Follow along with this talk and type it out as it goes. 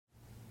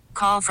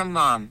Call from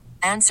mom.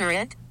 Answer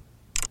it.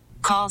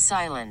 Call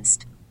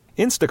silenced.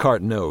 Instacart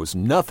knows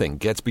nothing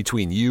gets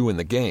between you and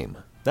the game.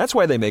 That's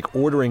why they make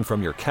ordering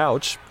from your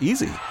couch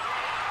easy.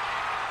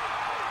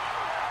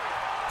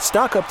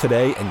 Stock up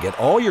today and get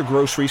all your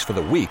groceries for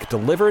the week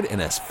delivered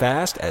in as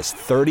fast as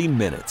 30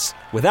 minutes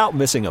without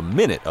missing a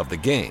minute of the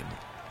game.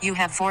 You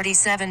have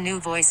 47 new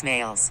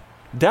voicemails.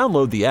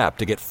 Download the app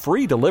to get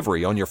free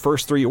delivery on your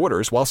first 3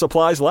 orders while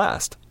supplies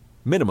last.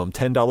 Minimum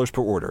 $10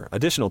 per order.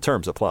 Additional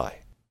terms apply.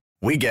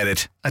 We get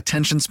it.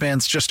 Attention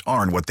spans just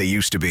aren't what they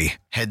used to be.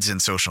 Heads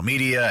in social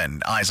media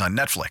and eyes on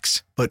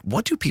Netflix. But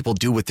what do people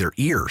do with their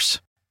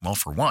ears? Well,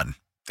 for one,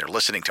 they're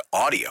listening to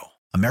audio.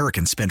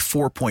 Americans spend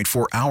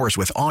 4.4 hours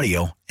with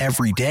audio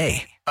every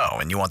day. Oh,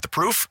 and you want the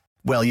proof?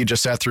 Well, you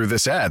just sat through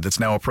this ad that's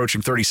now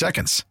approaching 30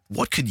 seconds.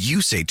 What could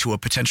you say to a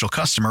potential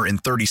customer in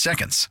 30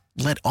 seconds?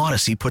 Let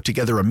Odyssey put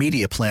together a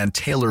media plan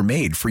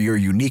tailor-made for your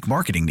unique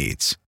marketing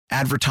needs.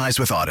 Advertise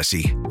with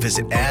Odyssey.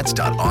 Visit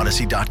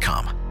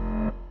ads.odyssey.com.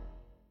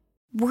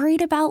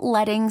 Worried about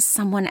letting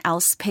someone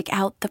else pick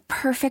out the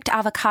perfect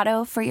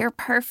avocado for your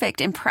perfect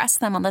impress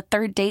them on the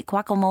third date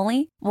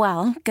guacamole?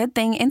 Well, good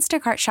thing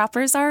Instacart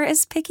shoppers are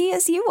as picky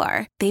as you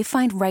are. They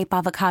find ripe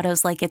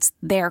avocados like it's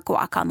their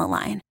guac on the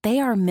line.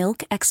 They are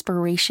milk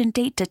expiration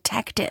date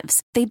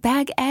detectives. They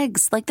bag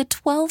eggs like the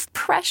 12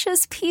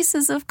 precious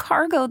pieces of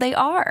cargo they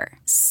are.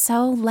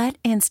 So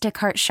let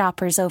Instacart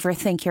shoppers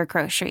overthink your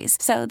groceries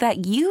so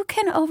that you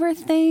can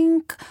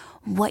overthink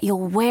what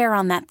you'll wear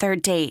on that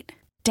third date.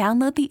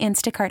 Download the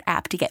Instacart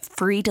app to get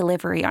free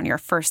delivery on your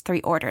first 3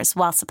 orders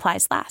while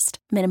supplies last.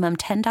 Minimum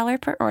 $10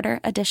 per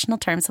order. Additional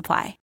terms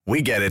apply.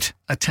 We get it.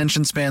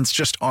 Attention spans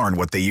just aren't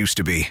what they used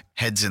to be.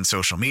 Heads in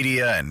social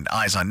media and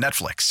eyes on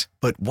Netflix.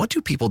 But what do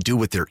people do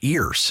with their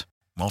ears?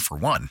 Well, for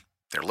one,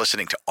 they're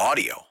listening to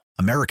audio.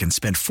 Americans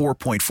spend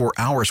 4.4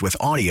 hours with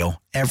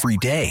audio every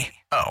day.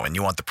 Oh, and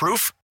you want the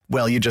proof?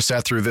 Well, you just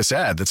sat through this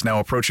ad that's now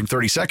approaching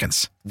 30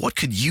 seconds. What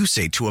could you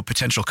say to a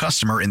potential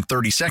customer in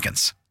 30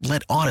 seconds?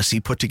 Let Odyssey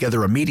put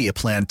together a media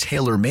plan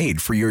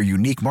tailor-made for your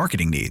unique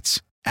marketing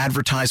needs.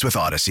 Advertise with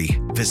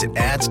Odyssey. Visit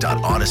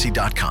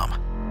ads.odyssey.com.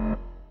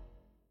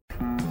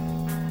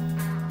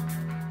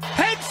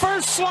 Head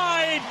first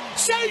slide,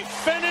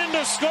 safe and in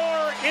to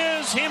score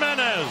is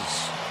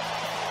Jimenez.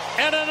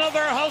 And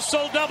another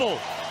hustle double.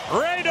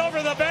 Right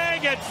over the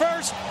bag at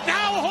first.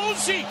 Now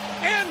Hosey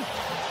and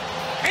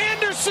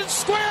Anderson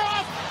square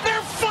off. They're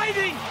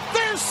fighting.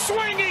 They're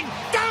swinging.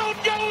 Down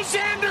goes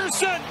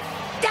Anderson.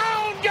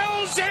 Down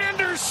goes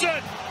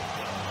Anderson.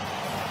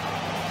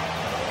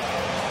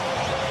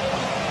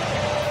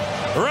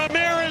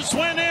 Ramirez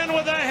went in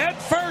with a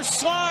head-first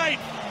slide.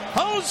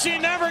 Hosey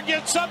never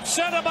gets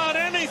upset about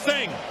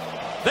anything.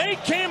 They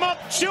came up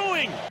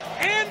chewing.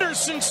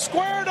 Anderson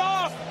squared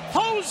off.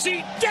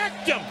 Hosey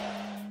decked him.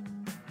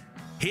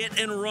 Hit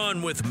and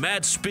Run with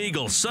Matt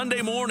Spiegel,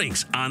 Sunday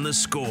mornings on The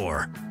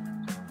Score.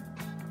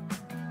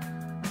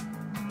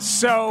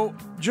 So,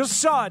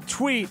 just saw a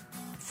tweet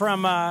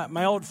from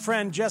my old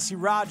friend Jesse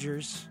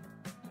Rogers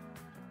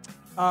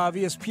of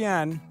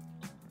ESPN.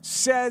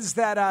 Says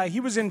that he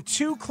was in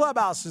 2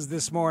 clubhouses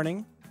this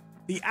morning,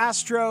 the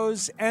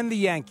Astros and the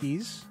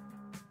Yankees,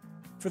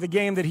 for the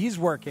game that he's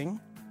working.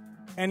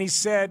 And he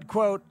said,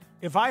 quote,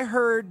 "If I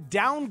heard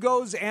down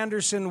goes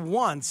Anderson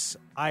once,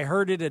 I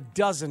heard it a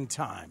dozen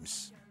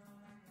times."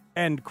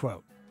 End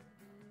quote.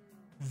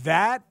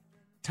 That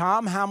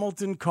Tom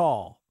Hamilton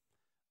call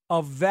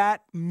of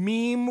that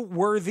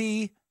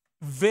meme-worthy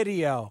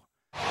video.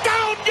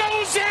 Down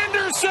goes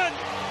Anderson!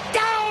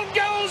 Down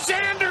goes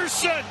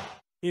Anderson!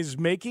 Is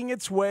making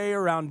its way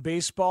around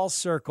baseball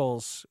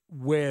circles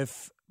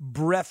with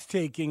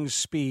breathtaking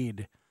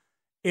speed.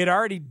 It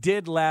already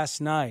did last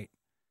night.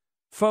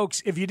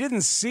 Folks, if you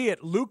didn't see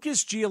it,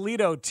 Lucas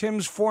Giolito,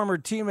 Tim's former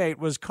teammate,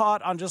 was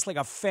caught on just like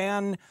a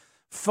fan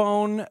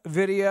phone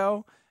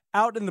video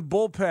out in the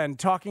bullpen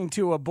talking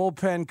to a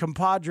bullpen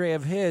compadre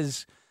of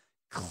his,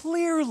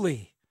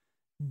 clearly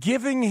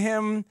giving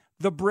him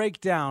the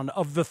breakdown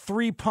of the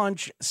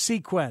 3-punch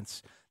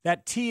sequence.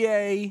 That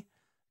TA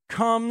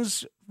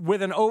comes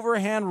with an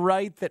overhand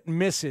right that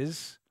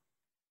misses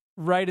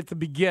right at the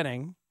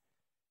beginning.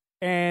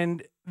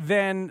 And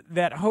then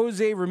that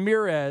Jose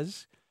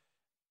Ramirez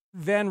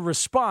then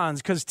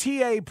responds because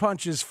TA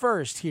punches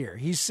first here.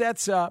 He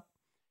sets up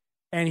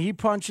and he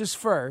punches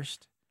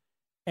first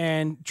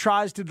and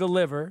tries to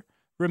deliver.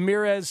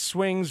 Ramirez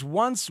swings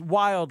once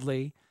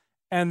wildly,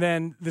 and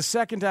then the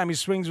second time he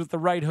swings with the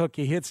right hook,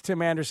 he hits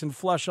Tim Anderson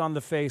flush on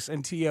the face,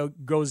 and TA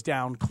goes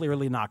down,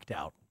 clearly knocked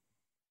out.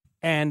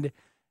 And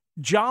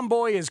John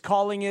Boy is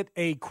calling it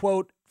a,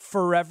 quote,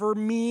 forever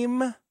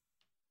meme.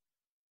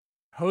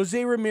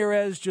 Jose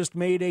Ramirez just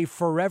made a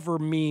forever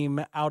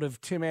meme out of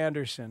Tim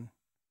Anderson.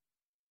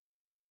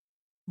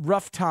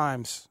 Rough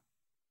times.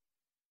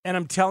 And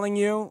I'm telling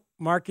you,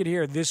 mark it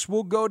here, this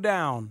will go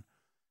down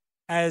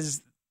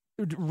as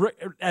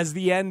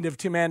the end of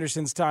Tim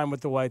Anderson's time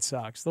with the White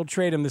Sox. They'll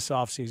trade him this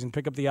offseason,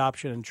 pick up the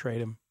option and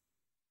trade him.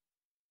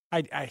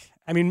 I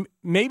mean,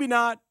 maybe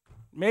not.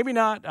 Maybe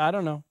not. I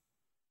don't know.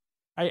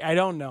 I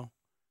don't know.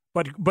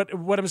 But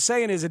what I'm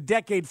saying is a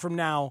decade from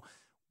now,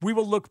 we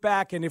will look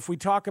back, and if we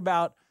talk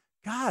about,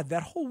 God,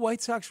 that whole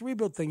White Sox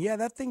rebuild thing, yeah,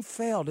 that thing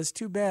failed. It's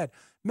too bad.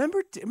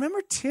 Remember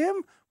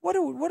Tim? What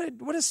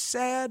a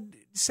sad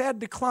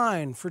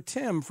decline for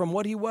Tim from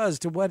what he was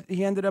to what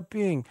he ended up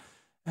being.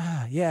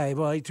 Yeah,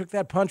 well, he took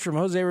that punch from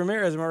Jose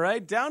Ramirez. Am I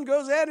right? Down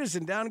goes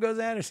Anderson. Down goes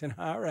Anderson.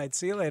 All right,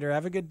 see you later.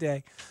 Have a good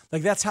day.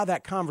 Like, that's how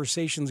that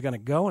conversation's going to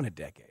go in a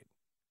decade.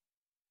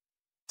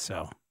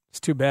 So, it's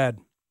too bad.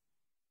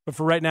 But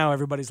for right now,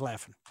 everybody's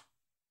laughing.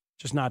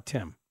 Just not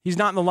Tim. He's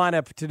not in the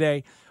lineup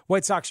today.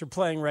 White Sox are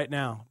playing right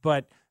now.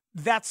 But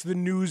that's the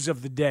news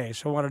of the day,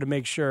 so I wanted to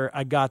make sure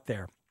I got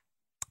there.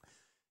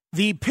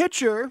 The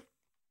pitcher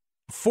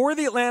for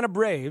the Atlanta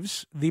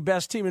Braves, the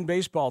best team in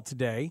baseball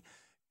today,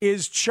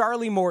 is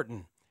Charlie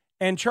Morton.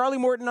 And Charlie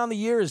Morton on the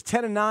year is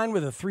 10-9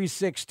 with a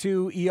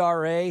 3.62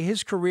 ERA.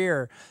 His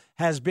career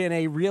has been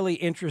a really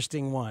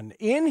interesting one.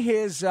 In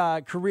his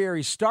career,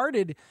 he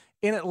started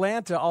in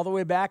Atlanta all the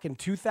way back in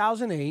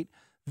 2008.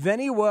 Then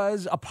he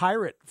was a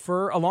Pirate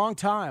for a long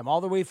time,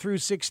 all the way through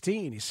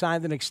 16. He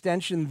signed an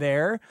extension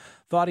there,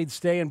 thought he'd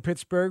stay in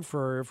Pittsburgh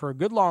for a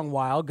good long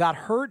while, got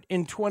hurt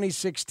in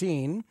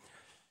 2016,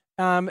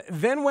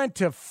 then went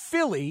to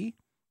Philly,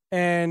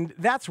 and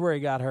that's where he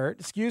got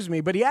hurt,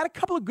 but he had a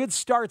couple of good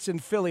starts in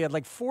Philly, had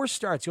like 4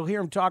 starts. You'll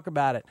hear him talk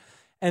about it.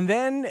 And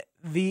then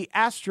the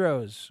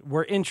Astros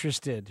were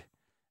interested,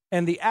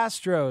 and the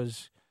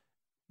Astros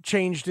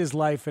changed his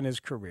life and his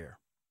career.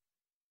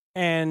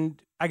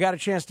 And I got a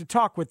chance to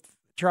talk with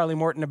Charlie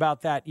Morton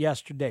about that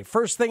yesterday.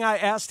 First thing I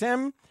asked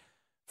him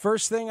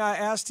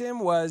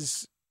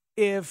was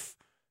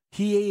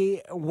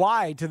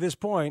why to this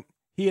point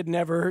he's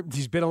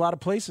been a lot of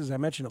places. I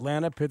mentioned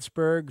Atlanta,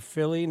 Pittsburgh,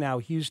 Philly, now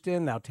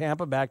Houston, now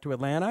Tampa, back to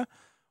Atlanta.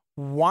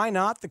 Why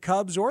not the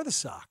Cubs or the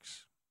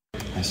Sox?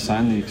 I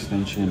signed the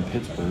extension in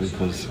Pittsburgh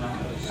because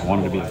I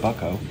wanted to be a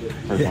Bucko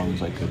for as long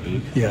as I could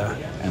be. Yeah.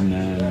 And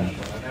then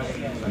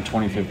in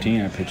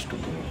 2015, I pitched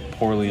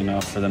poorly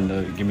enough for them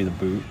to give me the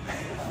boot.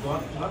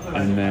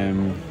 And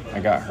then I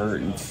got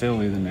hurt in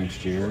Philly the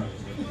next year.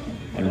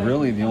 And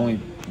really the only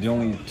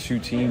 2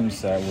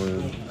 teams that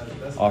were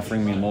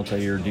offering me a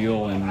multi-year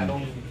deal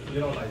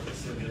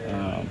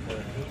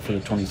for the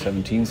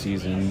 2017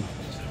 season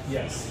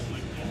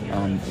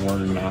were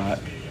not.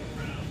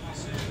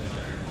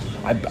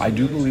 I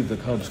do believe the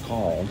Cubs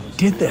called.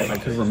 Did they? I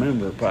could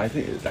remember, but I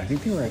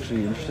think they were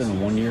actually interested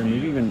in 1 year,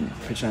 maybe even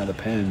pitching out of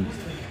the pen.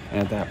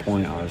 And at that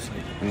point, I was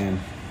like, man,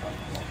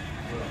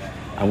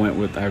 I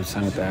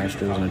signed with the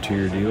Astros on a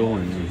 2-year deal,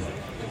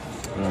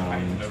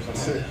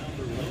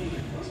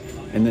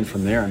 and then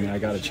from there, I mean, I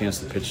got a chance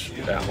to pitch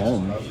at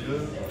home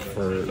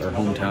for our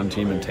hometown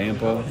team in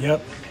Tampa.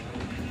 Yep.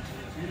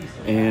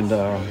 And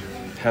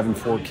having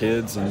 4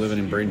 kids and living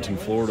in Bradenton,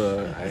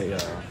 Florida,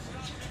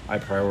 I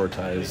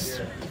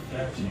prioritized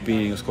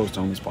being as close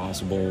to home as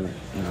possible,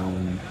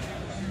 and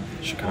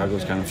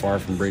Chicago's kind of far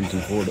from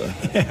Bradenton, Florida.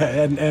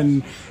 Yeah,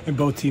 and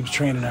both teams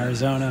train in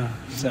Arizona.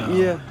 So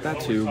yeah, that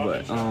too.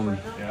 But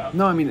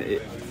no, I mean,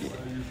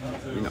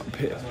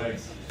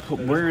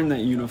 wearing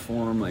that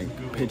uniform, like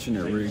pitching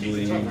at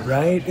Wrigley,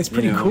 right? It's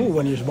pretty cool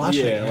when you're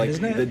watching it, like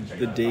isn't it?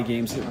 The day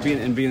games,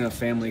 being a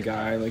family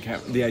guy, like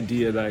the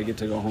idea that I get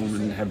to go home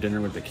and have dinner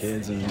with the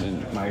kids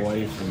and my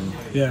wife,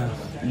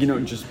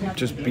 and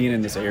just being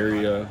in this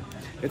area.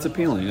 It's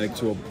appealing, like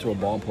to a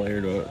ball player,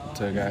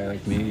 to a guy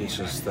like me. It's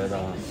just that,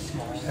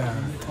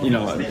 in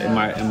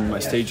my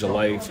stage of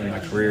life and my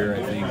career,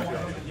 I think,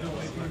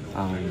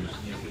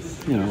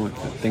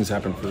 things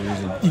happen for a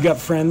reason. You got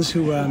friends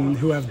who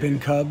have been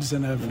Cubs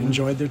and have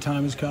enjoyed their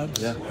time as Cubs?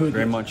 Yeah,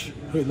 very much.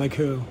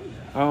 Who?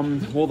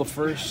 Well, the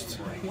first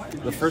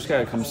guy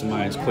that comes to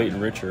mind is Clayton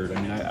Richard. I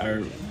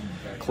mean,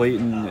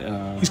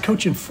 Clayton. He's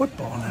coaching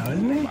football now,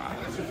 isn't he?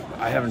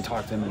 I haven't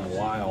talked to him in a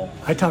while.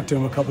 I talked to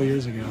him a couple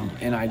years ago.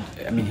 And I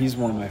mean, he's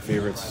one of my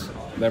favorites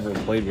I've ever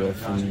played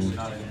with.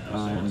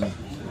 And,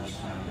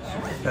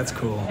 that's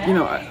cool.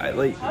 I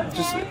like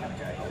just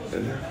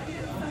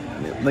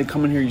like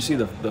coming here. You see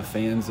the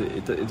fans.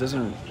 It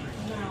doesn't.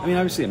 I mean,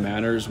 obviously it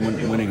matters.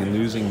 Winning and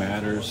losing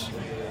matters.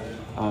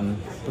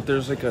 But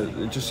there's it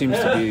just seems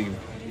to be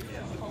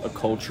a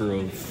culture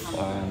of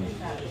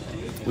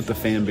with the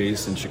fan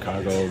base in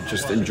Chicago,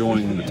 just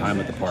enjoying the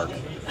time at the park.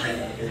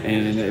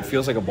 And it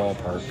feels like a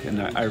ballpark, and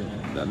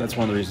that's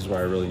one of the reasons why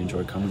I really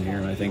enjoy coming here,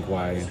 and I think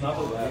why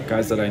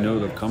guys that I know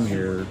that have come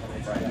here,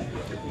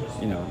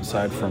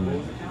 aside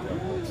from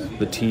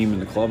the team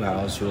and the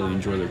clubhouse, really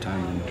enjoy their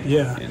time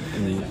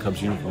in the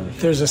Cubs uniform.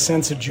 There's a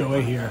sense of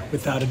joy here,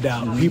 without a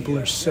doubt. Mm-hmm. People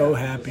are so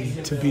happy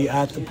to be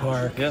at the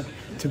park,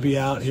 to be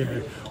out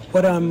here.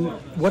 What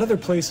other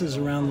places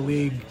around the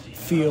league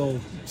feel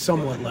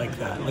somewhat like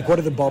that? Like, what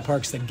are the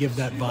ballparks that give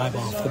that vibe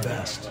off the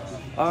best?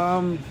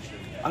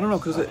 I don't know,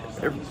 because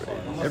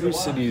every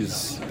city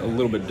is a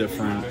little bit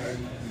different.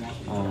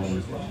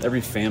 Every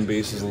fan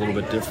base is a little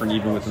bit different,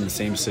 even within the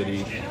same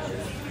city.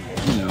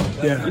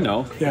 Yeah.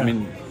 I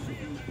mean,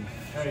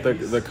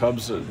 the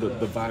Cubs,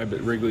 the vibe at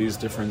Wrigley is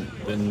different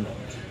than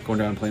going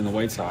down and playing the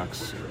White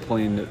Sox.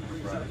 Playing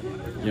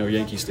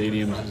Yankee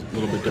Stadium's a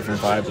little bit different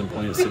vibe than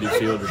playing at Citi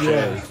Field or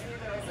Shea.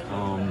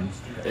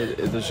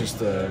 There's just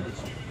the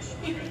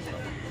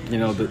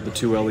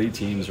two LA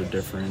teams are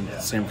different.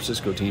 San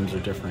Francisco teams are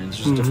different. It's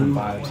just different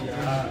vibes.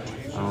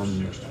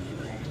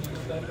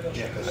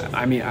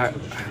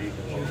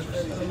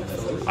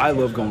 I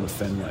love going to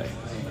Fenway.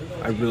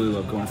 I really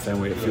love going to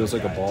Fenway. It feels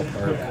like a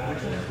ballpark.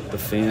 The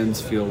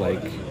fans feel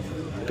like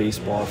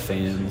baseball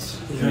fans.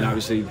 I mean,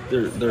 obviously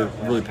they're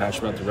really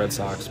passionate about the Red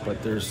Sox,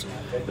 but there's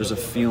a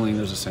feeling,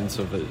 there's a sense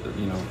of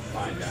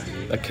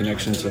a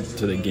connection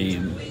to the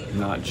game,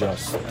 not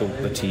just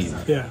the team.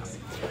 Yeah.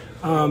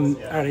 All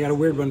right, I got a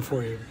weird one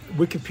for you.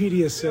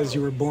 Wikipedia says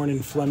you were born in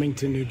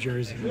Flemington, New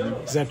Jersey.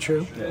 Is that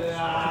true?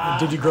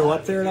 Did you grow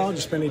up there at all? Did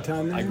you spend any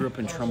time there? I grew up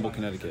in Trumbull,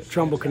 Connecticut.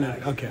 Trumbull,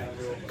 Connecticut. Okay.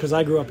 Because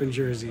I grew up in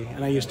Jersey,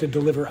 and I used to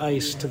deliver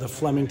ice to the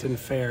Flemington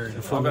Fair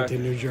in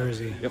Flemington, New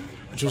Jersey. Yep.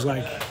 Which was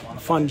like a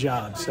fun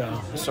job.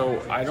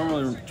 So I don't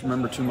really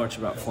remember too much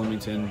about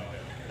Flemington,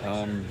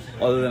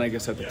 other than I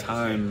guess at the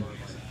time.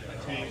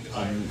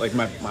 Like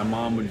my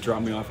mom would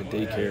drop me off at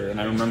daycare, and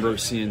I remember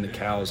seeing the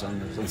cows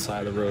on the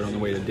side of the road on the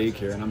way to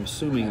daycare, and I'm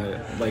assuming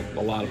that, like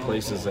a lot of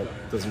places, that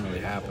doesn't really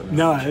happen.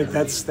 No, I think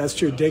that's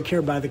true.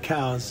 Daycare by the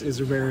cows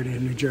is a rarity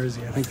in New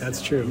Jersey. I think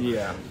that's true.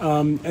 Yeah.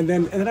 And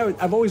then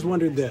I've always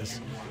wondered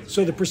this.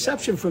 So the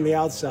perception from the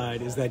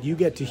outside is that you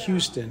get to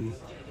Houston,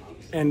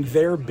 and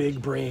their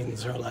big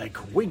brains are like,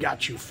 we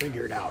got you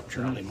figured out,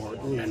 Charlie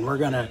Morton, and we're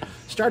going to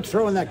start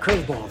throwing that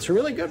curveball. It's a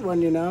really good one,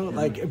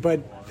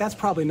 but that's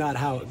probably not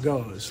how it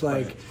goes.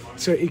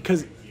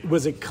 Because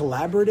was it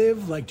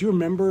collaborative? Like, do you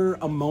remember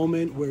a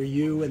moment where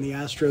you and the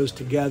Astros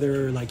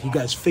together, like you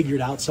guys figured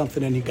out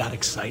something and you got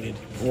excited?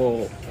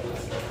 Well,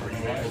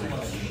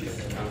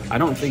 I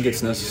don't think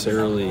it's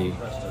necessarily...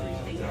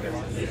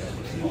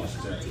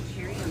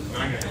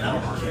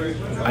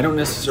 I don't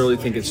necessarily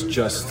think it's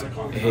just,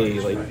 hey,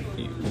 like,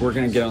 we're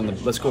going to get on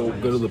let's go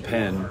to the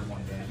pen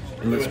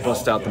and let's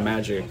bust out the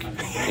magic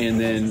and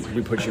then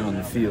we put you on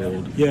the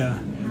field. Yeah.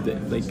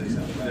 Like,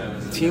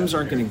 teams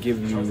aren't going to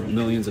give you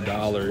millions of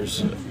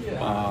dollars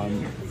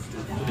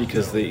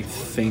because they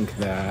think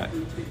that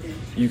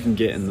you can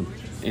get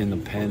in the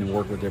pen and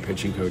work with their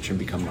pitching coach and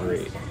become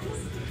great.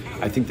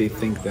 I think they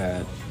think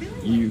that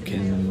you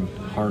can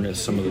harness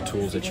some of the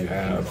tools that you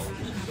have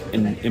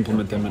and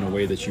implement them in a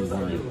way that you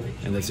want.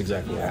 And that's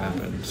exactly what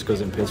happened.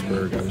 Because in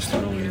Pittsburgh, I was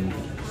throwing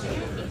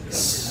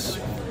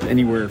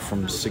anywhere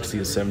from 60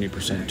 to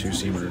 70%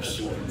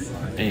 two-seamers.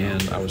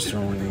 And I was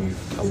throwing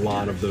a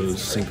lot of those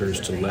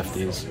sinkers to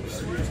lefties.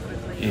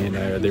 And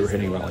they were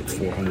hitting about like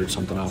 400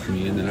 something off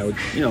me. And then I would,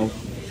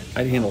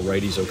 I'd handle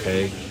righties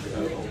okay.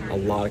 A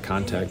lot of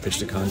contact, pitch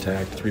to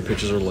contact, 3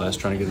 pitches or less,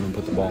 trying to get them to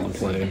put the ball in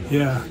play.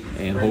 Yeah.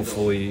 And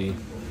hopefully,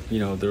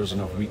 there was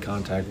enough weak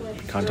contact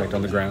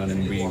on the ground,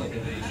 and we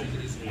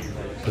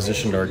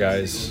positioned our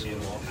guys,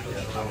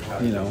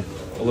 a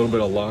little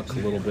bit of luck, a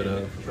little bit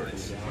of,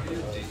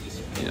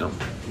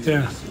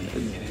 Yeah.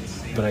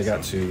 But I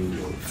got to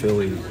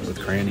Philly with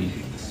Cranny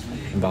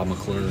and Bob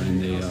McClure,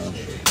 and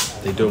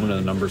they dove into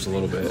the numbers a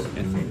little bit,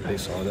 and they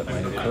saw that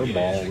my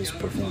curveball was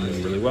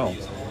performing really well.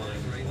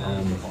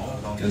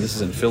 And this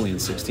is in Philly in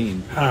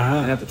 16.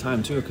 And at the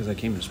time, too, because I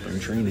came to spring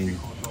training,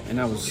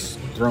 and I was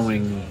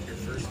throwing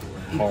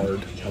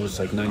hard. I was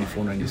like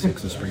 94,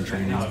 96 in spring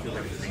training.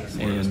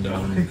 And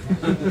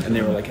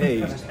they were like,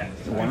 hey,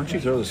 why don't you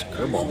throw this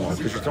curveball more?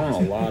 Because you're throwing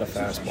a lot of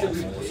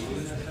fastballs.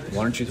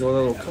 Why don't you throw that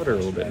little cutter a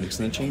little bit,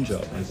 mixing the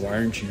changeup? Like, why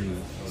aren't you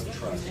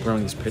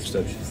throwing this pitch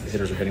that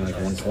hitters are hitting like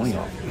 120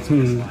 off?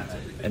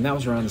 And that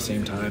was around the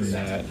same time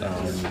that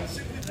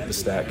the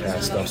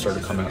StatCast stuff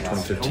started to come out,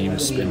 2015,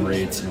 with spin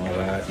rates and all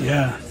that.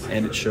 Yeah.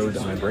 And it showed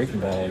that my breaking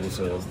ball was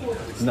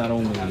not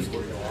only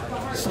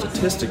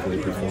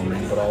statistically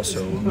performing, but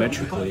also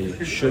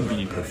metrically should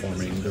be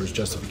performing. There was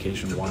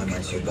justification why my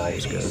curveball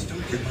was good.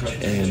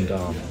 And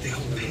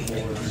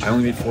I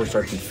only made 4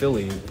 starts in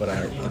Philly, but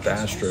the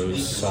Astros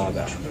saw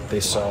that. They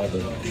saw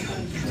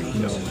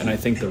and I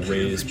think the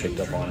Rays picked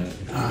up on it.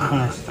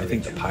 I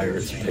think the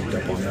Pirates picked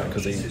up on that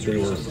because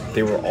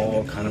they were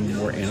all kind of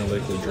more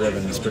analytically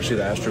driven, especially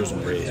the Astros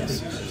and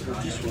Rays.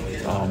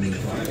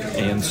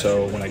 And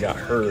so when I got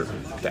hurt,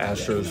 the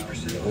Astros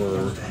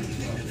were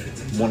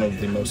one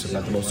of the most, if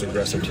not the most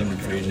aggressive team in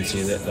free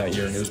agency that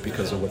year, and it was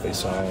because of what they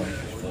saw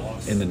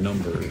in the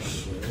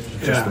numbers,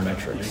 just the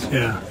metrics.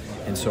 Yeah.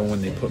 And so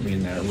when they put me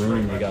in that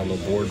room, they got a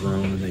little board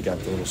room, and they got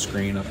the little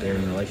screen up there,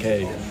 and they're like,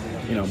 hey,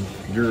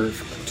 your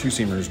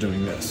two-seamer is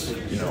doing this.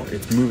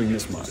 It's moving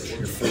this much.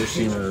 Your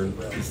four-seamer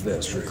is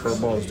this. Your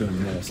curveball is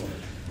doing this.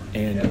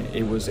 And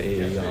it was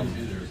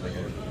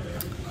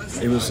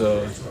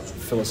a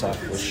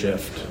philosophical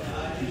shift.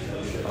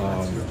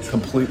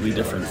 Completely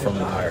different from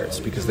the Pirates,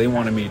 because they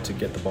wanted me to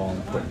get the ball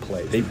and put in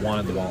play. They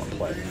wanted the ball in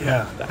play.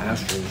 Yeah. The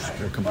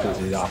Astros were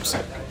completely the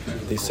opposite.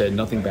 They said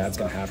nothing bad's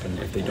going to happen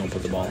if they don't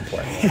put the ball in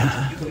play.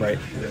 Yeah. Right?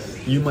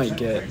 You might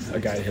get a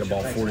guy to hit a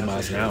ball 40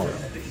 miles an hour,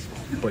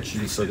 but you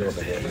can still go up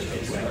a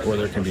hit, or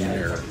there can be an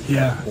error,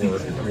 or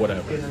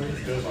whatever.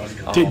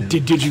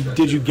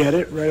 Did you get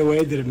it right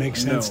away? Did it make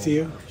sense to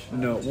you?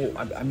 No.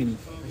 Well, I mean,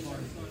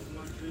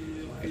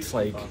 it's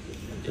like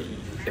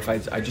if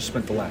I just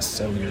spent the last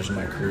 7 years of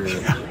my career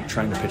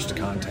trying to pitch to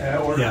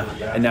contact,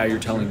 and now you're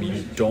telling me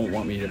you don't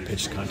want me to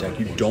pitch to contact,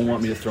 you don't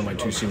want me to throw my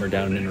two-seamer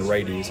down and into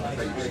righties,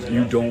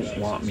 you don't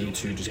want me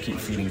to just keep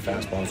feeding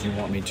fastballs, you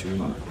want me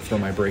to throw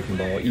my breaking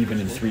ball even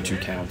in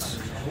 3-2 counts,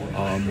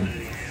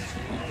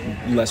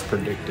 less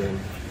predictive,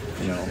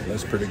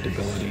 less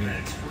predictability,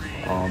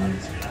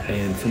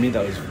 and for me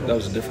that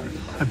was different.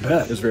 I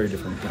bet. It was very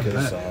different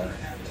because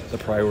the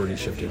priority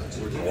shifted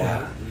a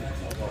lot.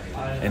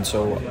 And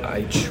so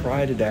I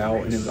tried it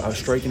out, and I was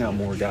striking out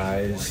more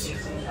guys,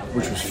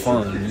 which was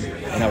fun,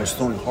 and I was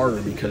throwing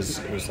harder because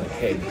it was like,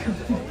 hey,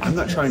 I'm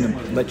not trying to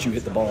let you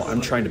hit the ball,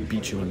 I'm trying to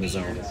beat you in the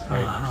zone.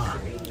 Right?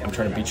 I'm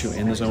trying to beat you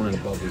in the zone and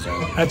above the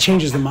zone. That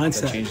changes the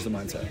mindset. That changes the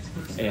mindset.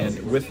 And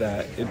with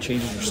that, it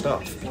changes your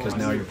stuff, because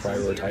now you're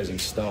prioritizing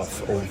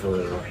stuff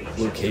over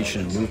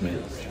location and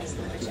movement.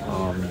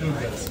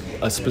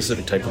 A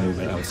specific type of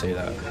movement, I would say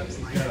that.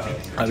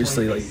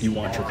 Obviously, like, you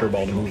want your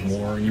curveball to move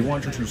more, you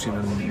want your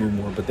two-seamer to move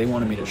more, but they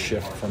wanted me to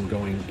shift from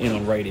going in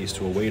on righties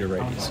to away to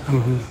righties,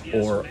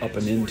 or up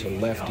and into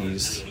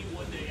lefties,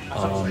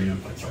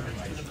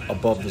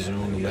 above the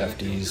zone to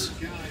lefties,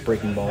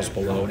 breaking balls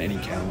below in any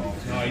count,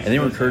 and they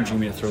were encouraging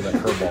me to throw that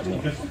curveball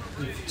more.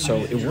 So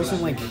it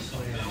wasn't like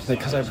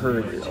because I've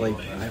heard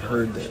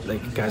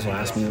that guys will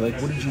ask me,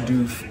 like, what did you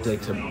do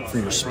for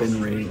your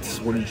spin rates?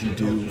 What did you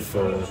do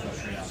for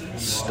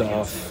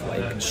stuff?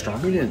 Like,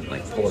 Strongman didn't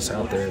like pull us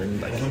out there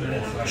and like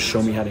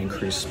show me how to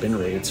increase spin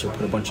rates or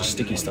put a bunch of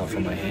sticky stuff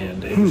on my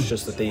hand. It was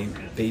just that they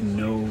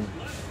knew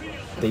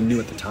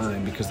at the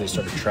time, because they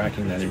started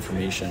tracking that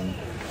information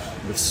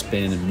with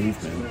spin and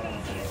movement,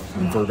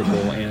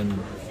 vertical and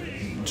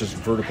just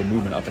vertical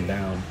movement up and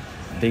down.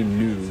 They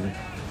knew,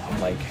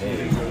 like,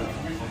 hey,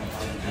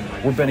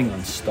 we're betting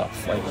on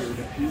stuff. Like,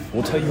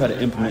 we'll tell you how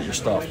to implement your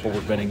stuff, but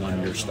we're betting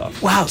on your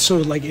stuff. Wow, so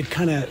like it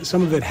kind of,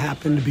 some of it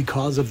happened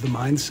because of the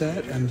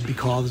mindset and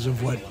because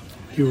of what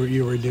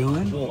you were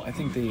doing? Well, I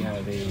think they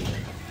have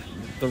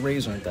the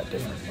Rays aren't that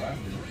different,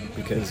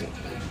 because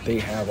they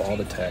have all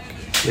the tech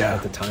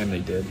at the time they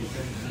did,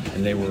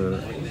 and they were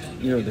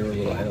a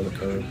little ahead of the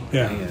curve.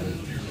 Yeah. And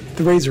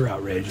the Rays are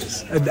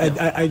outrageous.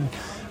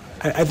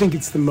 I think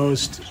it's the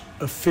most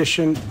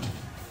efficient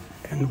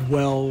and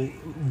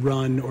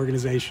well-run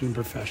organization in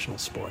professional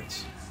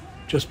sports.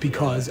 Just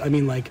because, I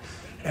mean, like,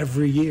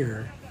 every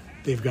year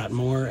they've got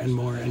more and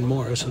more and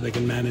more, so they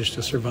can manage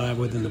to survive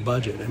within the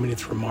budget. I mean,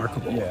 it's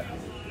remarkable. Yeah.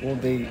 Well,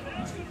 they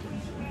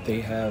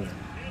have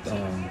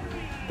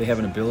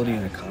an ability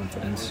and a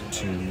confidence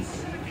to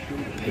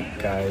pick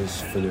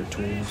guys for their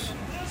tools,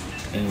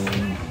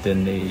 and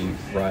then they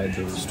ride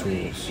those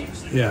tools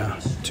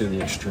to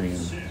the extreme.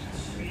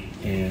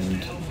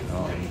 And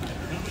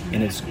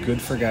it's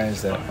good for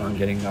guys that aren't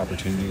getting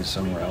opportunities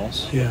somewhere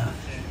else. Yeah.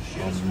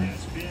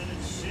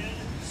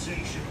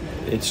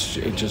 It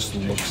just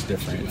looks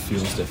different. It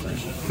feels different.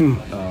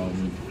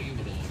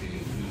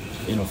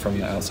 From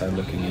the outside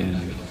looking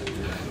in,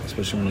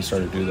 especially when they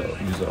started to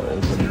use the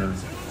opener.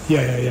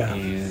 Yeah.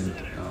 And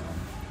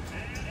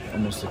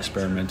almost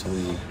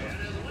experimentally,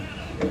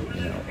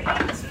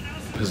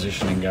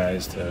 positioning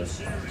guys to,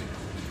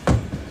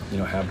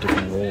 have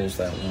different roles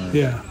that weren't.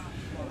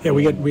 Yeah,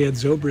 we had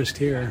Zobrist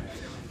here,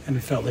 and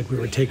it felt like we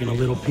were taking a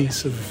little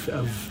piece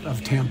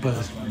of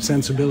Tampa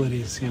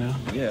sensibilities,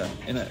 Yeah,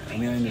 and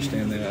I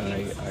understand that, and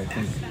I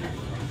think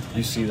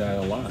you see that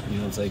a lot.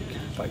 It's like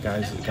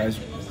guys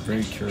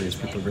very curious.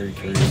 People are very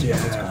curious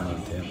about what's going on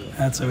in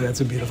Tampa.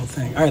 That's a beautiful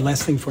thing. All right,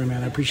 last thing for you,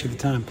 man. I appreciate the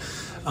time.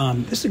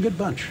 This is a good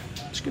bunch.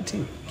 It's a good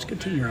team. It's a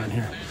good team you're on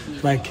here.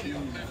 Like,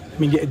 I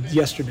mean,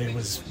 yesterday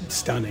was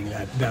stunning,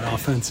 that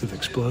offensive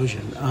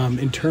explosion.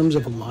 In terms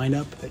of a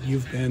lineup that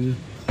you've been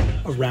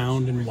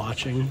around and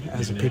watching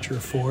as a pitcher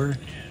for,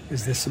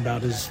 is this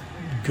about as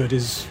good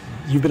as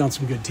you've been on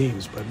some good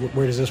teams? But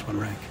where does this one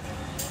rank?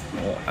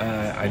 Well,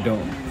 I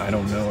don't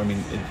know. I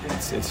mean,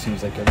 it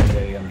seems like every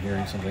day I'm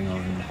hearing something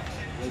on.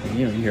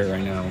 You hear it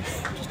right now,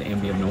 just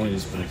ambient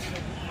noise, but it's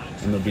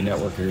MLB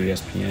Network or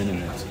ESPN,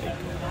 and it's like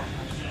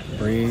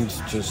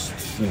Braves just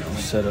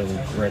set a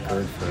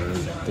record for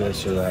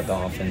this or that, the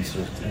offense,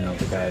 or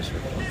the guys are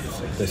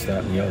like this,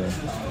 that, and the other.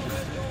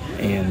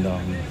 And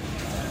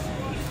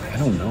I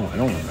don't know. I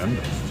don't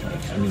remember.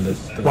 I mean,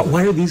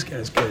 why are these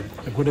guys good?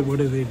 Like, what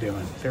are they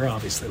doing? They're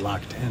obviously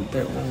locked in.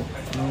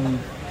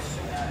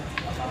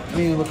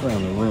 Look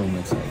around the room.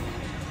 It's like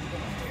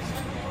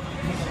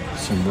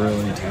some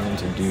really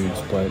talented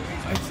dudes, but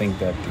I think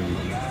that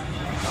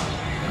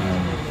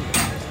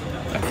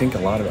I think a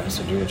lot of it has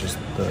to do with just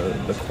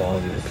the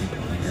quality of the people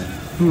in here,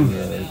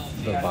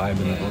 the vibe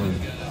in the room.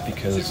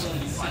 Because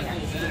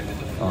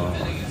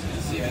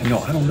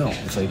I don't know.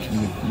 It's like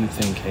you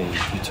think, hey,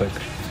 if you took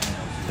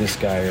this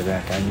guy or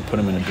that guy and you put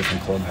them in a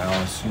different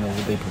clubhouse,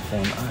 would they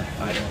perform?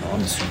 I don't know.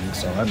 I'm assuming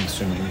so. I'm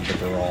assuming that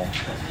they're all.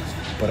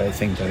 But I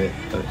think that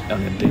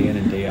on a day in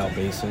and day out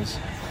basis,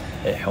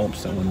 it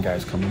helps that when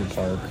guys come to the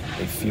park,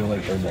 they feel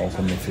like they're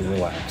welcome, they feel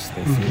relaxed,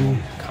 they feel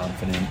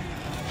confident,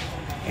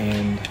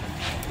 and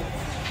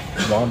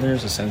while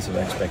there's a sense of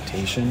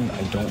expectation,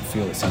 I don't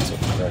feel a sense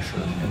of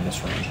pressure in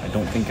this room. I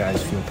don't think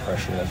guys feel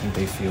pressured. I think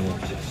they feel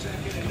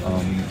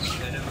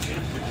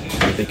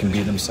that they can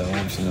be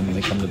themselves, and then when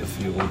they come to the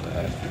field,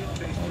 that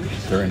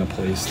they're in a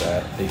place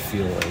that they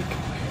feel like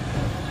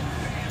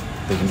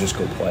they can just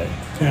go play.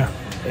 Yeah.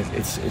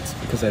 It's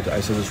because I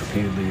said this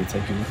repeatedly. It's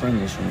like, your friend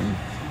in this room,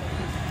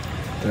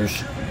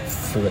 there's,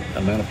 for the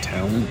amount of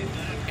talent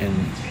and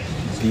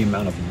the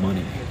amount of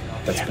money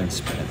that's been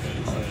spent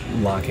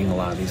on locking a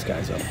lot of these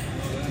guys up,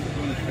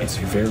 it's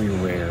very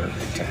rare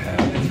to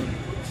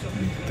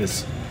have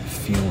this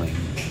feeling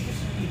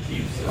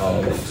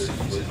of,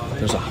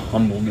 there's a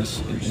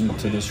humbleness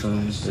into this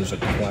room, there's a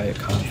quiet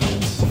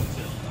confidence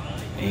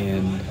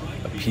and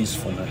a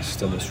peacefulness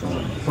to this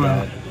room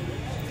that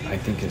I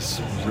think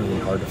is really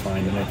hard to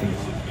find, and I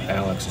think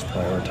Alex has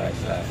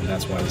prioritized that, and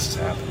that's why this is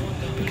happening,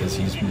 because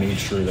he's made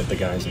sure that the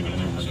guys in the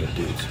room are good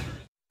dudes.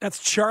 That's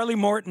Charlie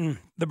Morton,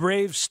 the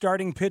Braves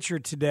starting pitcher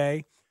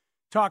today,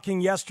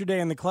 talking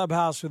yesterday in the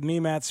clubhouse with me,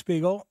 Matt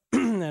Spiegel,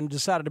 and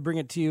decided to bring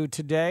it to you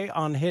today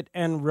on Hit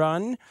and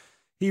Run.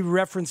 He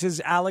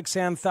references Alex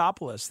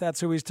Anthopoulos.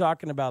 That's who he's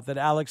talking about, that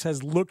Alex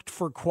has looked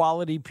for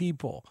quality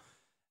people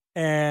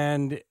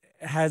and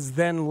has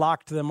then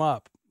locked them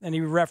up. And he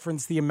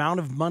referenced the amount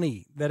of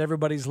money that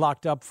everybody's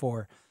locked up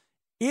for.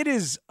 It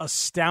is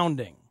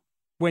astounding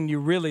when you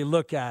really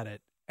look at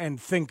it and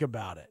think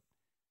about it.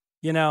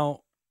 You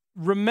know,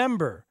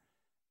 remember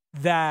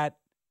that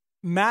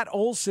Matt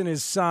Olson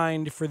is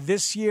signed for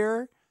this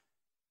year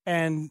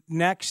and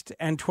next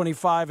and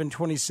 25 and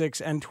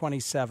 26 and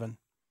 27.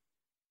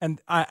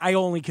 And I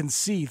only can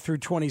see through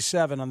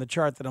 27 on the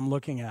chart that I'm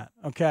looking at,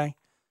 okay?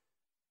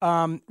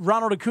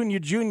 Ronald Acuna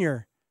Jr.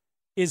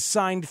 is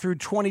signed through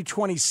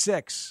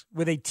 2026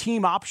 with a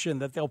team option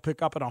that they'll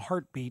pick up in a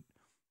heartbeat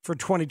for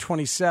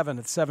 2027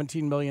 at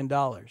 $17 million.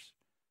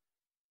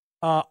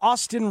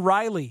 Austin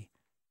Riley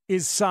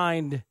is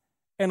signed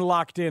and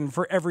locked in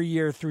for every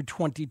year through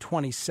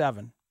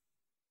 2027.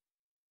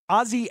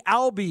 Ozzie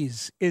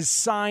Albies is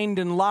signed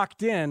and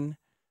locked in,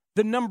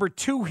 the number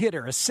 2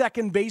 hitter, a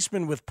second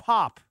baseman with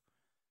pop.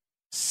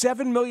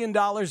 $7 million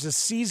a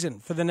season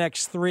for the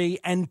next 3,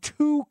 and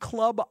 2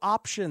 club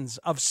options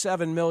of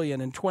 $7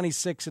 million in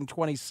 26 and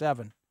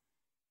 27.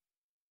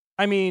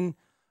 I mean,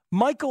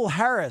 Michael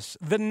Harris,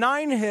 the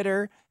 9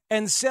 hitter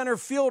and center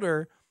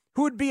fielder,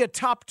 who would be a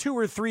top 2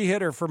 or 3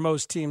 hitter for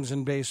most teams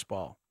in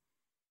baseball,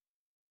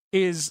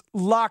 is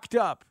locked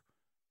up.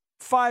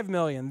 $5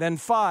 million, then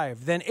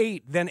 5, then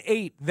 8, then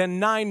 8, then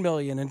 $9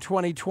 million in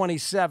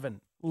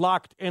 2027.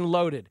 Locked and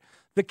loaded.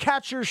 The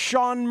catcher,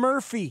 Sean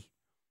Murphy,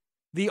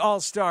 the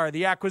all-star,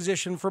 the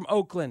acquisition from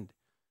Oakland,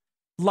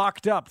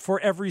 locked up for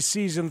every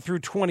season through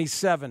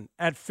 27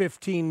 at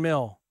 $15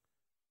 million.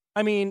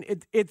 I mean,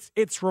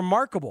 it's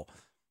remarkable.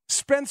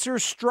 Spencer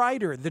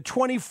Strider, the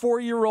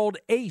 24-year-old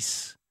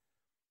ace,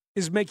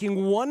 is making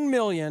 $1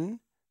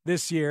 million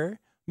this year,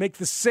 make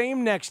the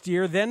same next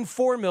year, then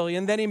 $4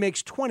 million, then he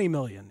makes $20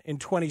 million in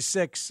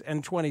 26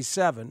 and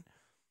 27.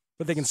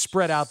 But they can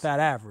spread out that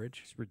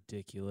average. It's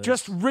ridiculous.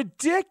 Just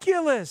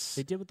ridiculous.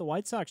 They did what the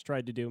White Sox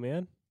tried to do,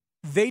 man.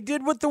 They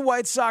did what the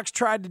White Sox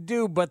tried to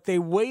do, but they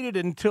waited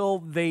until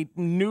they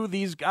knew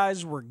these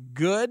guys were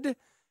good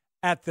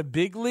at the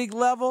big league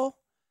level.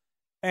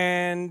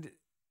 And,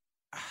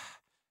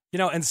 you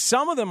know, and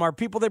some of them are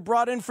people they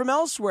brought in from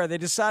elsewhere. They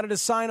decided to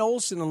sign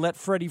Olsen and let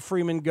Freddie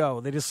Freeman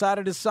go. They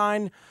decided to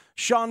sign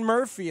Sean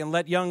Murphy and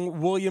let young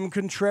William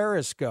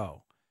Contreras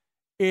go.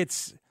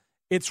 It's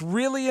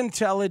really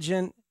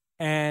intelligent.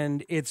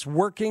 And it's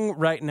working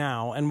right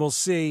now, and we'll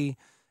see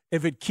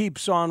if it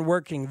keeps on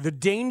working. The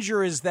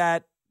danger is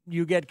that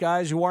you get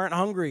guys who aren't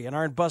hungry and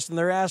aren't busting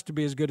their ass to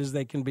be as good as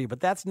they can be. But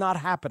that's not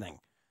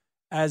happening,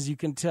 as you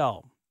can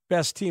tell.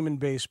 Best team in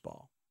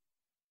baseball.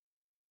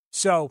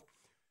 So,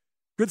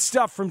 good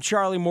stuff from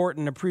Charlie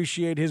Morton.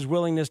 Appreciate his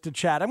willingness to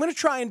chat. I'm going to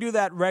try and do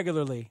that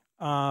regularly.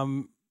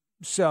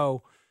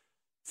 So,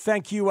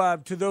 thank you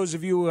to those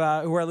of you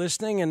who are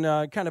listening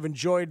and kind of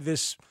enjoyed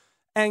this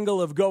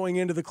angle of going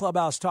into the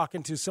clubhouse,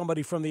 talking to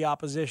somebody from the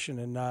opposition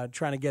and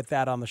trying to get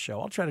that on the show.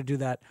 I'll try to do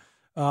that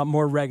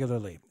more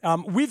regularly.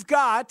 We've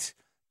got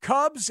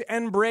Cubs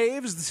and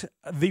Braves,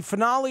 the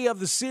finale of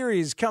the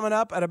series, coming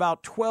up at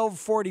about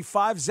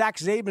 12:45. Zach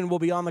Zabin will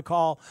be on the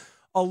call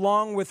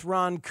along with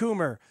Ron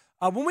Coomer.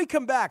 When we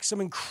come back, some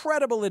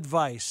incredible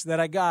advice that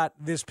I got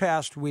this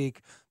past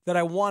week that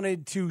I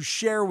wanted to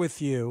share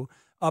with you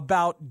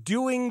about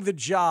doing the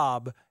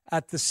job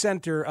at the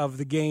center of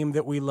the game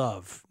that we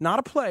love. Not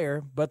a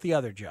player, but the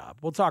other job.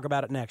 We'll talk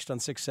about it next on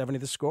 670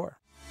 The Score.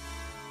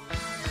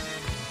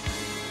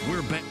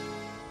 We're back.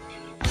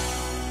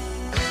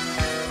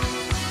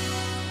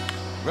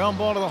 Ground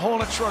ball to the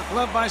hole at short,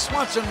 glove by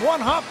Swanson.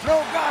 One hop throw,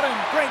 got him.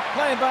 Great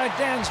play by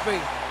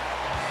Dansby.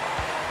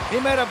 He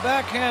made a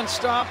backhand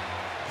stop,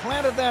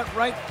 planted that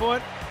right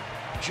foot,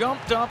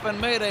 jumped up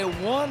and made a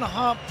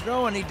one-hop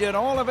throw, and he did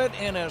all of it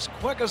in as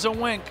quick as a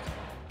wink.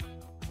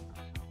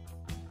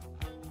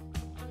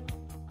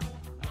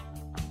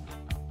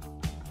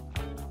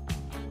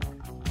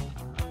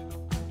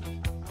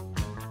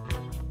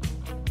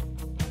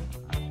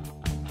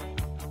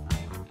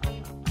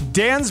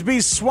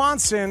 Dansby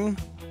Swanson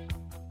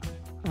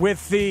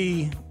with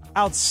the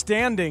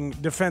outstanding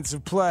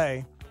defensive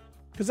play,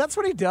 because that's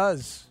what he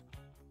does.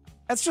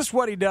 That's just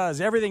what he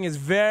does. Everything is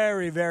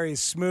very, very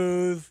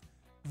smooth,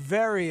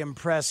 very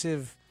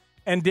impressive,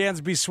 and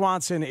Dansby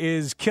Swanson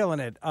is killing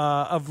it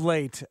of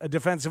late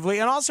defensively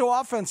and also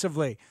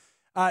offensively.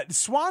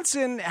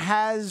 Swanson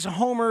has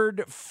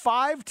homered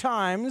 5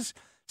 times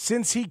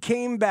since he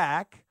came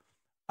back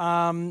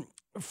from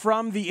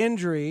the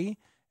injury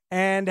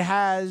and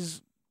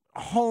has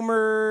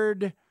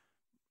homered,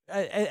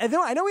 I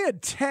know he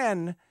had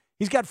 10.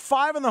 He's got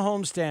 5 in the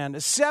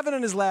homestand, 7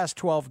 in his last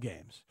 12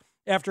 games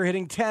after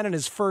hitting 10 in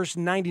his first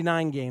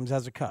 99 games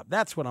as a Cub.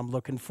 That's what I'm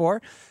looking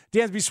for.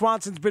 Dansby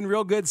Swanson's been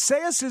real good.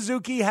 Seiya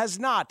Suzuki has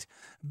not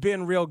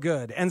been real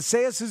good. And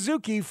Seiya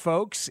Suzuki,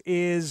 folks,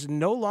 is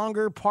no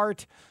longer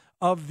part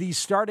of the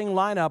starting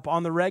lineup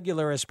on the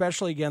regular,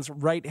 especially against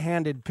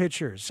right-handed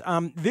pitchers.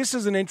 This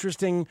is an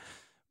interesting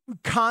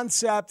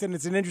concept, and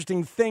it's an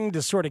interesting thing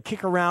to sort of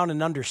kick around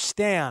and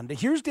understand.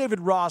 Here's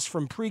David Ross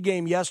from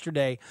pregame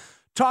yesterday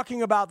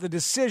talking about the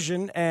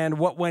decision and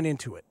what went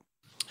into it.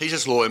 He's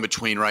just a little in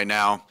between right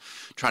now,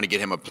 trying to get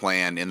him a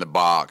plan in the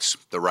box,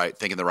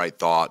 thinking the right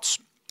thoughts,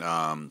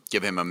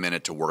 give him a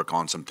minute to work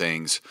on some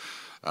things.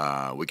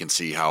 We can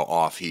see how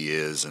off he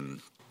is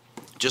and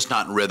just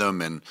not in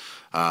rhythm. And,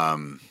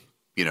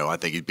 I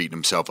think he's beating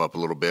himself up a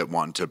little bit,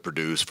 wanting to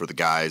produce for the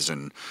guys.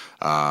 And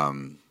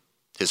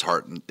his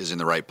heart is in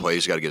the right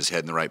place. We got to get his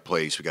head in the right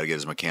place. We got to get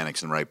his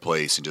mechanics in the right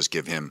place and just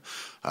give him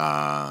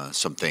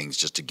some things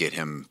just to get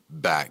him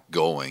back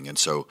going. And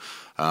so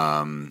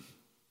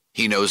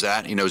he knows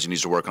that. He knows he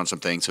needs to work on some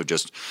things. So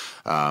just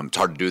it's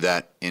hard to do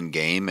that in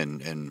game,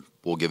 and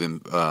we'll give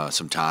him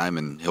some time,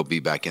 and he'll be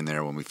back in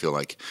there when we feel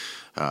like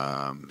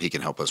he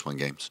can help us win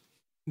games.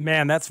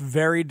 Man, that's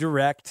very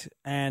direct.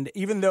 And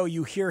even though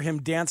you hear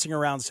him dancing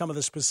around some of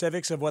the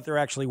specifics of what they're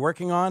actually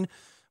working on,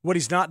 what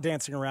he's not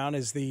dancing around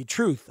is the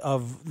truth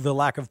of the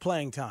lack of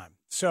playing time.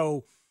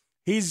 So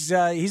he's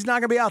not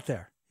going to be out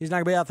there. He's not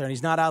going to be out there, and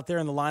he's not out there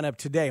in the lineup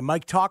today.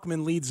 Mike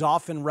Tauchman leads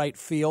off in right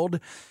field.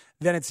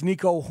 Then it's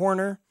Nico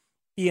Horner,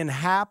 Ian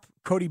Happ,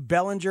 Cody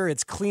Bellinger.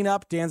 It's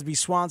cleanup. Dansby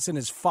Swanson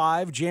is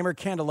 5. Jeimer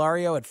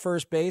Candelario at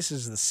first base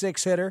is the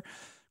 6 hitter.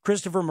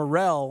 Christopher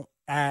Morel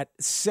at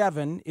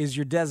 7 is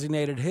your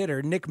designated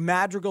hitter. Nick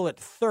Madrigal at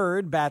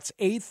 3rd bats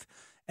 8th.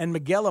 And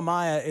Miguel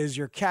Amaya is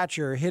your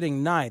catcher,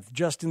 hitting 9th.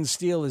 Justin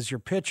Steele is your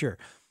pitcher.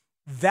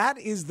 That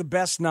is the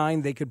best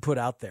 9 they could put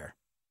out there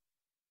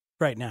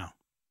right now,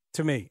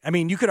 to me. I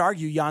mean, you could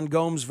argue Yan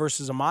Gomes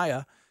versus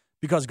Amaya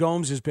because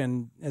Gomes has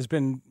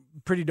been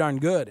pretty darn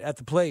good at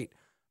the plate.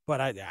 But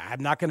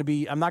I'm not going to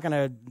be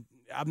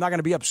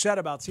upset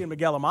about seeing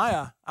Miguel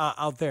Amaya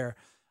out there.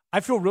 I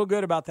feel real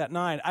good about that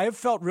 9. I have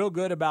felt real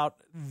good about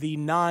the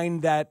 9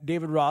 that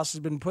David Ross has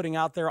been putting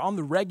out there on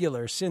the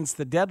regular since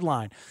the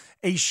deadline.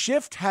 A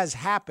shift has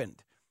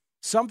happened.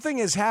 Something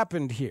has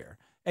happened here.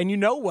 And you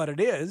know what it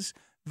is.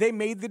 They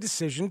made the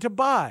decision to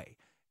buy.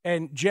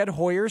 And Jed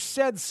Hoyer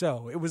said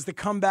so. It was the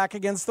comeback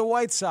against the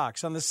White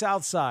Sox on the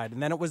south side.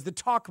 And then it was the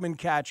Tauchman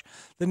catch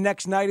the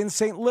next night in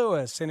St.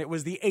 Louis. And it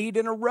was the 8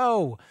 in a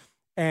row.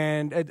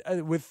 And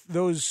with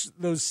those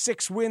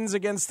 6 wins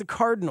against the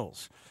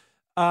Cardinals.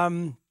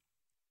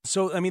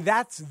 So, I mean,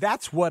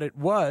 that's what it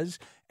was.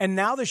 And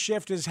now the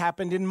shift has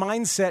happened in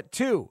mindset,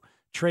 too.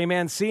 Trey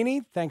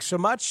Mancini, thanks so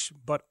much,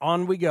 but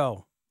on we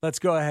go. Let's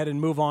go ahead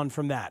and move on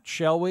from that,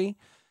 shall we?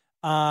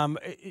 Who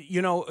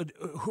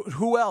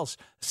else?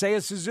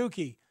 Seiya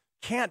Suzuki.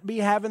 Can't be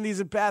having these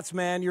at-bats,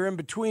 man. You're in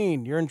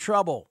between. You're in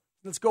trouble.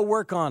 Let's go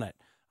work on it.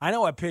 I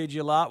know I paid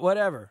you a lot,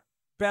 whatever.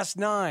 Best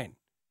 9.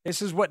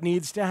 This is what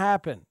needs to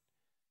happen.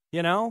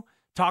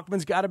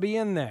 Tauchman's got to be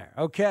in there.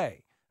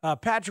 Okay.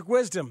 Patrick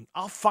Wisdom,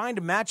 I'll find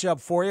a matchup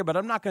for you, but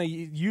I'm not going to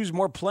use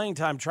more playing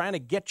time trying to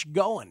get you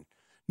going.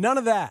 None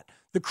of that.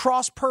 The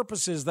cross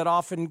purposes that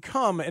often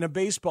come in a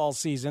baseball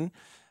season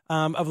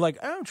of like,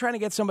 I'm trying to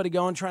get somebody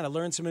going, trying to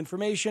learn some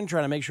information,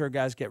 trying to make sure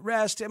guys get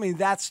rest. I mean,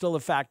 that's still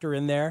a factor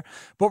in there.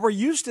 But we're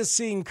used to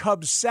seeing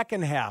Cubs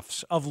second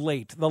halves of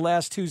late, the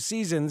last 2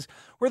 seasons,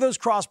 where those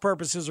cross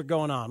purposes are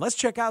going on. Let's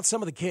check out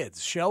some of the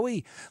kids, shall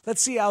we?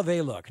 Let's see how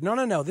they look.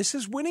 No. This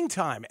is winning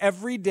time.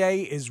 Every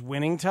day is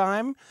winning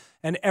time,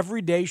 and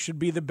every day should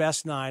be the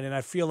best 9. And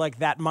I feel like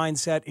that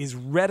mindset is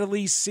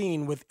readily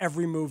seen with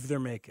every move they're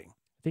making.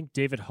 I think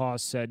David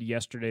Haas said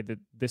yesterday that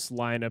this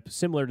lineup,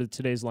 similar to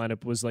today's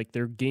lineup, was like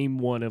their game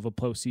 1 of a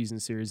postseason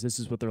series. This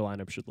is what their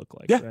lineup should look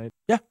like, right?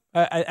 Yeah,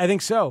 I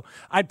think so.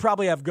 I'd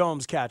probably have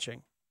Gomes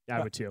catching. I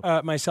would too.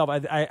 Myself,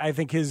 I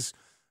think his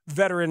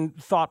veteran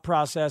thought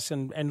process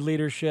and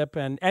leadership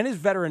and his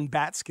veteran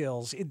bat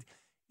skills.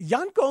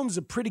 Yan Gomes is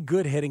a pretty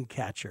good hitting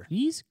catcher.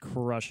 He's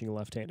crushing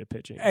left-handed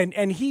pitching.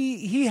 And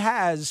he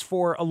has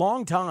for a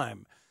long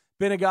time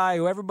been a guy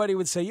who everybody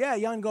would say, yeah,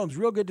 Yan Gomes,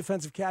 real good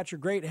defensive catcher,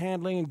 great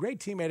handling, and great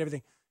teammate,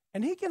 everything.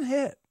 And he can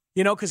hit.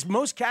 Because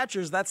most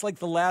catchers, that's like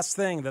the last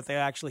thing that they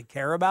actually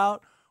care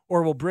about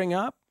or will bring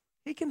up.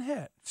 He can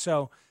hit.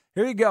 So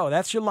Here you go.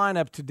 That's your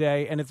lineup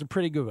today, and it's a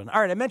pretty good one. All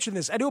right, I mentioned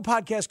this. I do a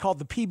podcast called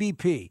the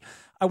PbP.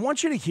 I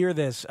want you to hear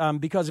this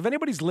because if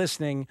anybody's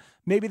listening,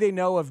 maybe they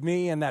know of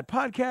me and that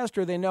podcast,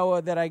 or they know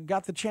that I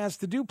got the chance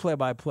to do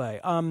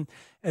play-by-play. I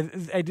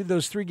did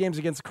those 3 games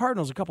against the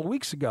Cardinals a couple of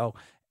weeks ago,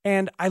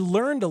 and I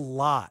learned a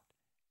lot.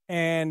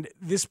 And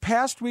this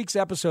past week's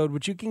episode,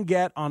 which you can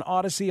get on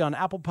Odyssey, on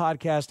Apple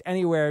Podcast,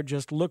 anywhere,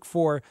 just look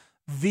for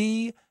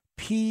the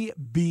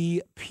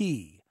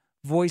PbP.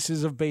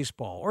 Voices of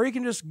Baseball, or you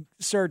can just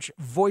search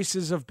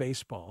Voices of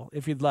Baseball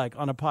if you'd like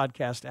on a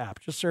podcast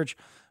app. Just search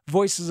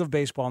Voices of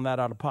Baseball and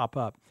that ought to pop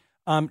up.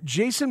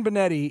 Jason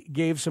Benetti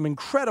gave some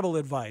incredible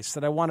advice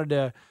that I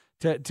wanted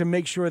to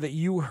make sure that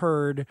you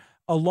heard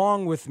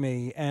along with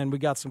me, and we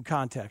got some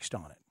context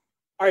on it.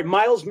 All right,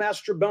 Miles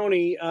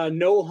Mastrobuoni,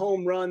 no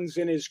home runs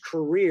in his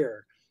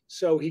career,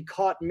 so he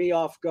caught me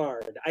off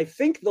guard. I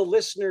think the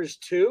listeners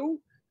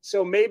too,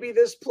 so maybe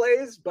this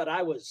plays, but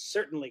I was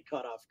certainly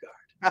caught off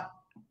guard.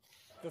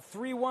 The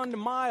 3-1 to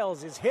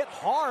Miles is hit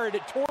hard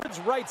towards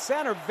right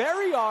center.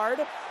 Very hard.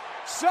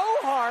 So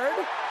hard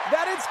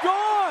that it's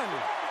gone.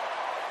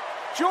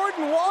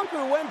 Jordan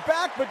Walker went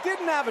back but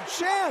didn't have a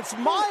chance.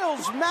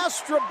 Miles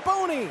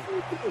Mastrobuoni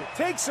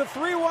takes a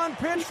 3-1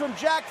 pitch from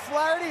Jack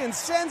Flaherty and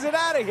sends it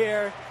out of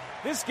here.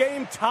 This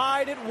game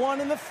tied at 1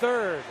 in the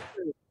 3rd.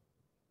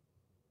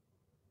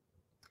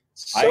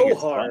 So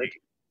hard.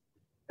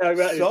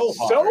 So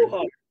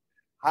hard.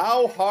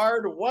 How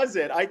hard was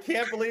it? I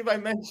can't believe I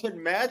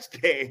mentioned match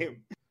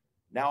game.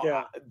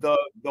 Now, the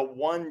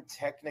one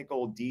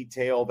technical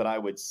detail that I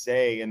would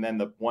say, and then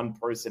the one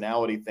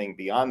personality thing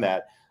beyond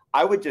that,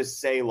 I would just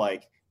say,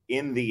 like,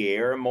 in the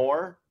air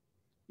more,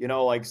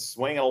 like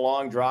swinging a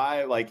long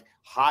drive, like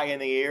high in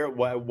the air,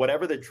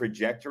 whatever the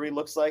trajectory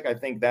looks like. I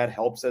think that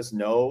helps us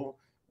know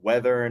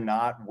whether or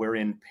not we're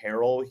in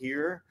peril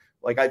here.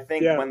 Like, I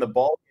think when the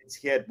ball gets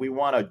hit, we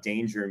want a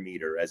danger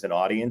meter as an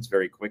audience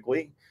very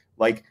quickly.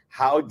 Like,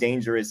 how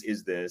dangerous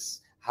is this?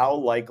 How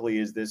likely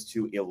is this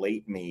to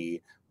elate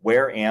me?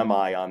 Where am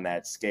I on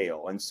that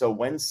scale? And so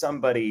when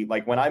somebody,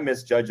 like when I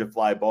misjudge a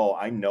fly ball,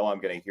 I know I'm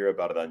going to hear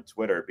about it on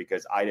Twitter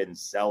because I didn't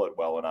sell it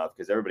well enough,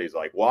 because everybody's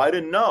like, well, I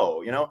didn't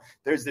know.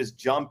 There's this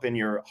jump in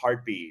your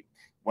heartbeat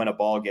when a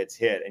ball gets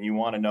hit, and you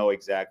want to know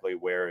exactly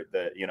where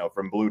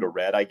from blue to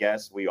red, I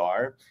guess we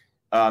are.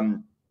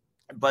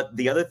 But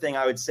the other thing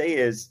I would say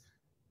is,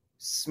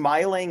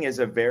 smiling is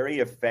a very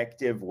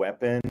effective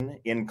weapon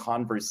in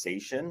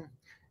conversation,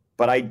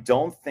 but I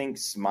don't think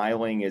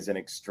smiling is an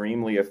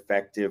extremely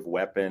effective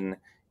weapon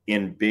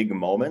in big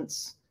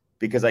moments,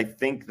 because I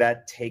think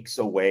that takes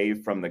away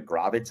from the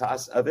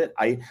gravitas of it.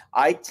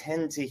 I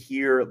tend to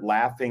hear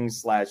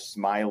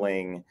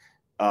laughing/smiling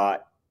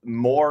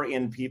more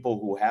in people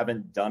who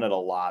haven't done it a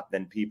lot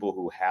than people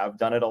who have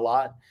done it a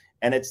lot.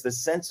 And it's the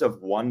sense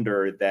of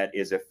wonder that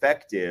is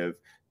effective.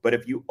 But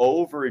if you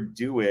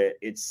overdo it,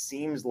 it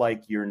seems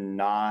like you're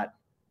not,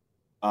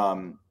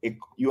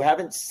 you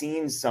haven't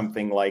seen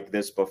something like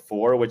this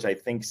before, which I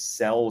think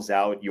sells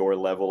out your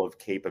level of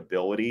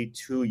capability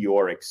to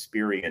your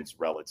experience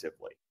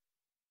relatively.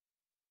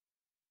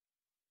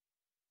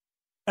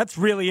 That's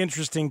really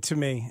interesting to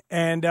me.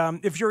 And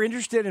if you're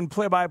interested in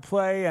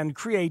play-by-play and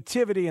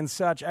creativity and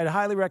such, I'd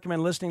highly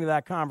recommend listening to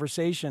that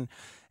conversation.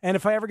 And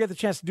if I ever get the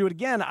chance to do it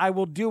again, I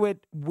will do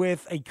it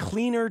with a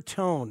cleaner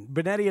tone.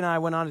 Benetti and I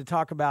went on to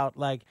talk about,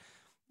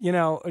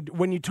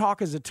 when you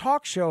talk as a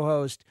talk show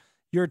host,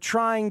 you're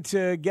trying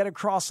to get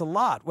across a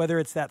lot, whether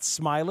it's that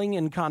smiling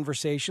in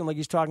conversation like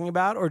he's talking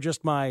about, or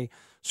just my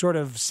sort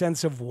of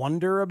sense of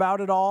wonder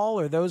about it all,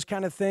 or those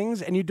kind of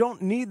things. And you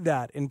don't need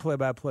that in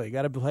play-by-play. You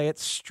got to play it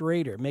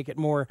straighter, make it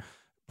more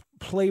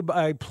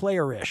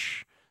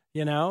play-by-player-ish.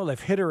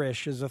 If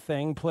hitter-ish is a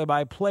thing,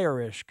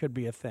 play-by-player-ish could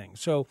be a thing.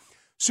 So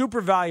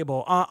super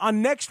valuable.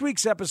 On next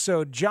week's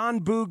episode, John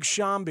Boog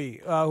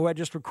Shambi, who I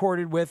just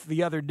recorded with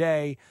the other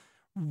day,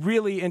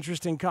 really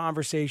interesting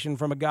conversation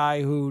from a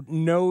guy who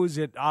knows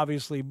it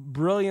obviously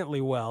brilliantly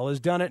well, has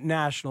done it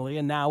nationally,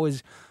 and now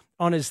is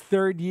on his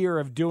 3rd year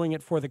of doing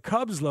it for the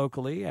Cubs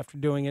locally, after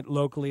doing it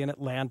locally in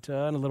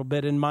Atlanta and a little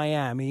bit in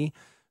Miami.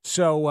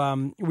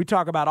 So we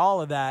talk about all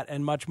of that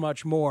and much,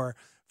 much more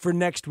for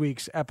next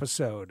week's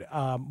episode.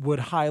 Would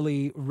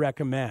highly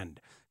recommend.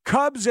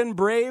 Cubs and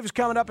Braves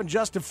coming up in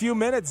just a few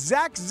minutes.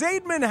 Zach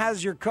Zaidman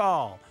has your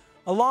call,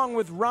 along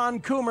with Ron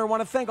Coomer.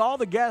 Want to thank all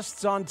the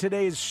guests on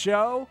today's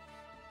show.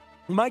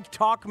 Mike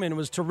Talkman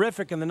was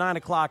terrific in the 9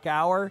 o'clock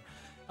hour.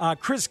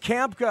 Chris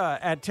Kampka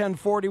at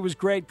 10:40 was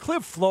great.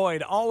 Cliff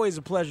Floyd, always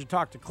a pleasure to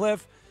talk to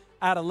Cliff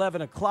at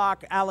 11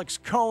 o'clock. Alex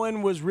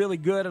Cohen was really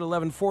good at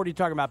 11:40,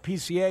 talking about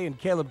PCA and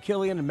Caleb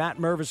Killian and Matt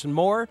Mervis and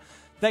more.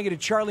 Thank you to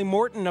Charlie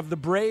Morton of the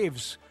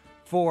Braves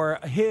for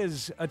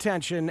his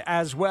attention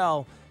as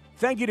well.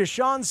 Thank you to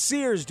Sean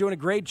Sears, doing a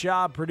great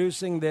job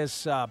producing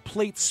this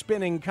plate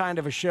spinning kind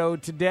of a show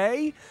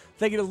today.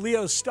 Thank you to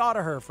Leo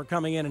Staudaher for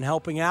coming in and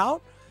helping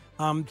out.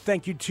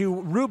 Thank you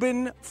to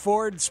Ruben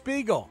Ford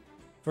Spiegel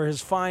for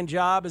his fine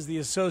job as the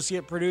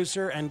associate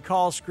producer and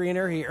call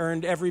screener. He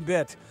earned every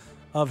bit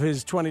of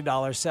his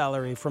 $20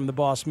 salary from the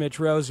boss, Mitch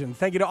Rosen.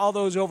 Thank you to all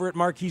those over at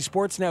Marquee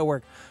Sports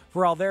Network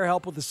for all their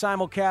help with the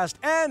simulcast,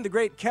 and the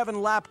great Kevin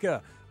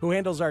Lapka, who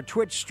handles our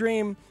Twitch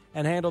stream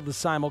and handled the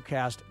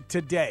simulcast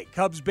today.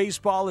 Cubs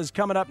baseball is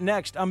coming up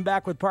next. I'm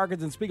back with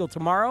Parkins and Spiegel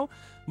tomorrow,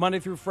 Monday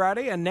through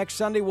Friday, and next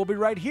Sunday we'll be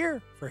right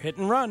here for Hit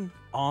and Run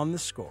on The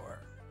Score.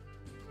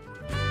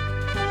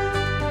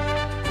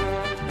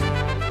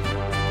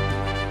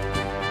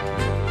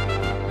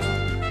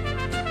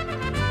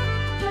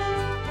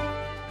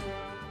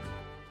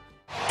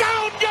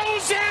 Down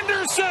goes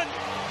Anderson!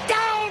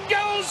 Down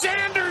goes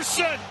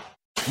Anderson!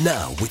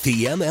 Now, with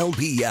the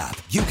MLB app,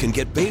 you can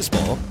get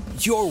baseball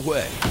your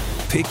way.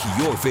 Pick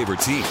your favorite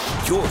team,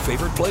 your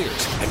favorite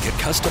players, and get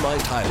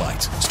customized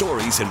highlights,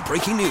 stories, and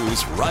breaking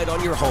news right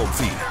on your home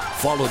feed.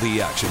 Follow the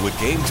action with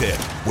Game Day,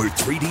 where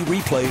 3D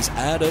replays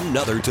add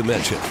another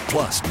dimension.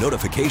 Plus,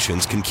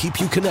 notifications can keep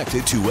you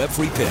connected to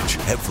every pitch,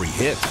 every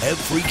hit,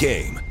 every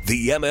game.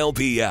 The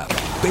MLB app.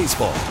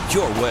 Baseball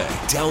your way.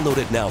 Download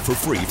it now for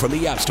free from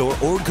the App Store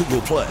or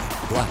Google Play.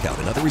 Blackout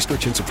and other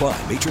restrictions apply.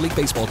 Major League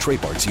Baseball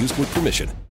trademarks used with permission.